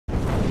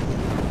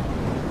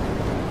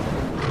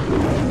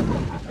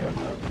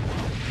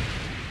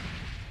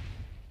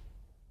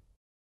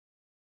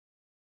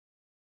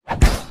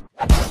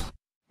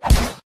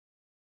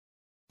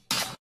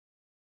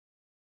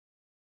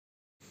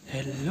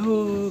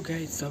Hello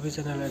guys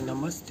सबैजनालाई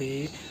नमस्ते।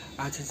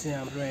 आज चाहिँ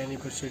हाम्रो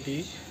एनिभर्सरी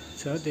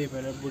छ, त्यही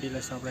भएर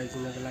बुढीलाई सरप्राइज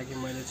दिनको लागि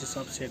मैले चाहिँ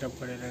सब सेटअप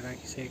गरेर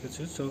राखिसकेको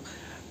छु। सो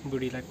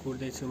बुढीलाई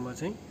कुर्दैछु म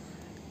चाहिँ।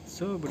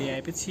 सो बुढी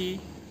आएपछि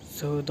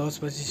 10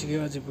 बजिसक्यो,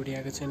 अझै बुढी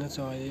आएको छैन।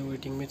 सो अहिले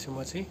वेटिङमै छु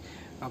म चाहिँ।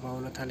 अब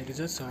आउन थालेको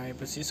छ। सो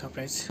आएपछि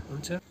सरप्राइज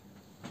हुन्छ।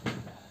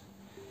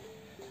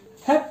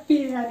 ह्याप्पी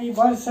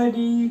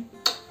एनिभर्सरी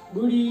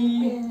बुढी।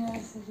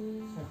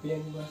 Happy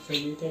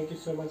anniversary. Thank you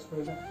so much for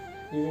the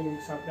giving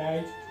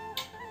surprise.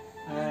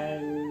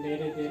 And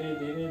धेरै धेरै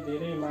धेरै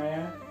धेरै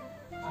माया।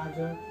 आज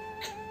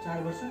 4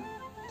 वर्ष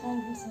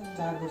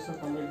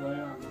कम्प्लिट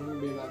भयो हाम्रो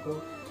बेलाको।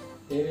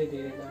 धेरै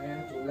धेरै माया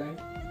तिमीलाई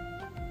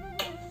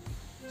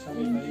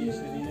सधैँभरि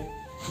यसरी नै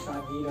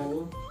साथ दिइरहनु।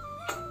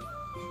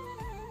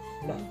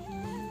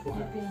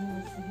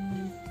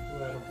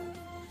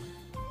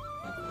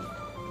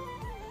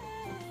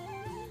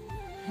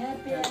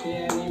 Happy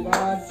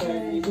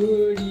anniversary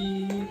बुढी।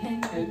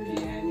 Happy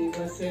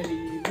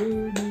anniversary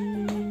बुढी।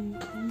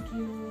 Thank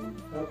you.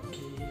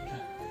 Okay.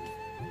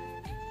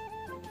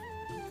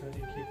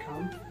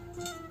 खाऊँ।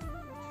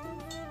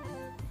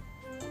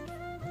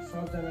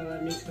 सबजनालाई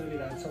मिस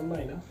गरिरहेछौँ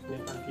होइन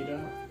नेपालतिर।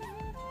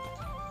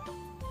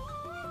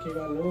 के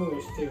गर्नु,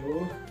 यस्तै हो।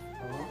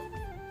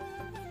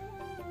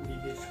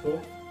 विदेशमा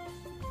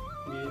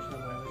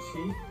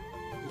भएपछि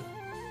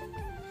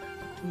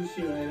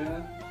खुसी भएर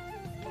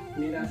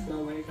निराश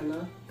नभइकन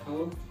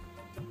खाऊ।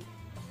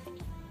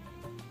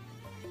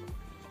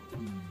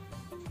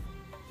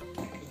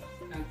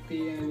 Happy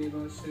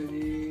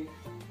anniversary.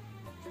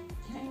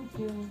 Thank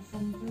you.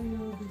 Thank you,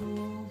 bro.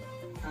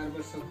 4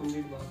 वर्ष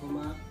कम्प्लिट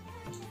भएकोमा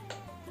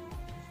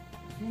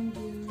Thank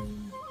you.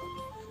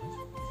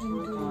 Thank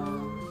you.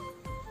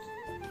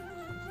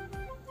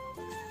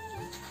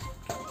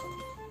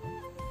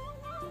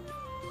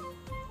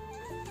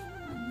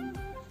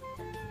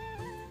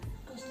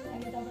 कस्तो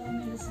लाग्यो तपाईलाई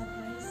मेरो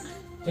सरप्राइज?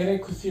 धेरै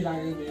खुसी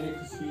लाग्यो, धेरै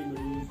खुसी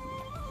बुढी।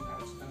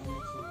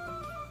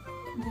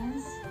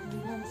 डान्स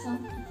गर्छौँ।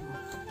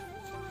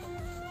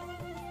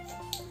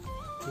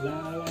 ला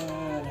ला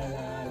ला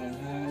ला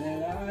ला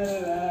ला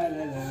ला ला ला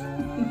ला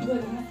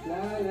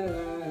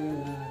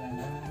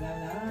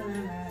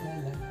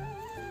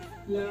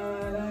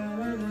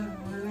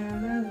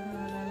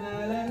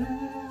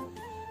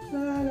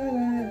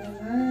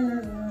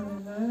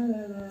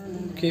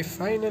ओके,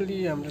 फाइनली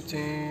हाम्रो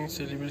चाहिँ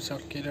सेलिब्रेट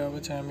सकेर अब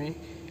चाहिँ हामी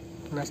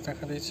नास्ता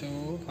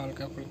खाँदैछौँ।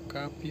 हल्का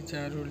फुल्का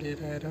पिज्जाहरू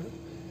लिएर आएर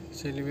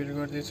सेलिब्रेट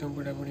गर्दैछौँ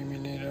बुढाबुढी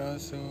मिलेर।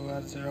 सो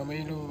आज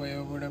रमाइलो भयो,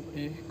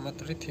 बुढाबुढी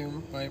मात्रै थियौँ,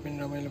 भए पनि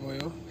रमाइलो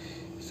भयो।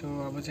 सो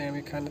अब चाहिँ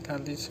हामी खान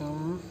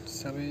थाल्दैछौँ।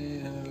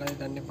 सबैजनालाई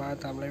धन्यवाद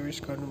हामीलाई विस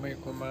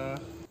गर्नुभएकोमा।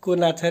 को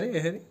नाच्छ अरे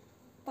यसरी?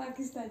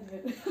 पाकिस्तानीहरु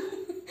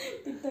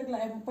टिकटक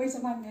लाइभमा पैसा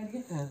माग्ने अरे के?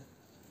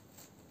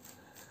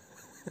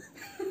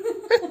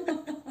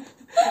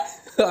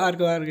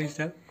 अर्को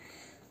स्टाइल।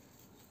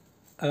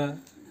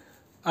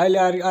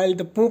 अहिले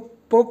त पुप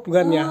पुप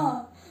गर्ने।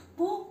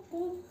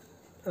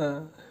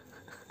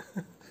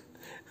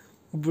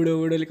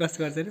 बुढोले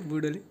कस्तो गर्छ अरे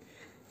बुढोले?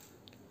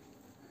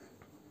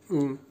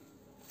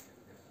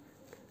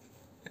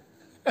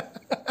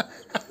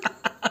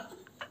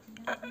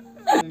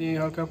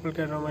 हल्का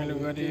फुल्का रमाइलो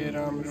गरेर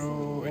हाम्रो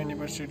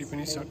एनिभर्सरी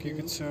पनि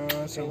सकेको छ।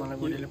 सो मलाई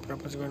बुढीले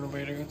प्रपोज गर्नु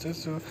भइरहेको छ।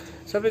 सो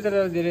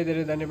सबैजनालाई धेरै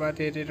धेरै धन्यवाद।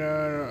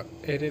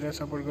 हेरेर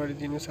सपोर्ट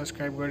गरिदिनु,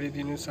 सब्सक्राइब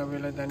गरिदिनु।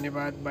 सबैलाई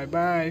धन्यवाद। By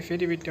by.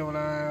 फेरि भेट्यौँ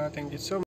होला। Thank you so much.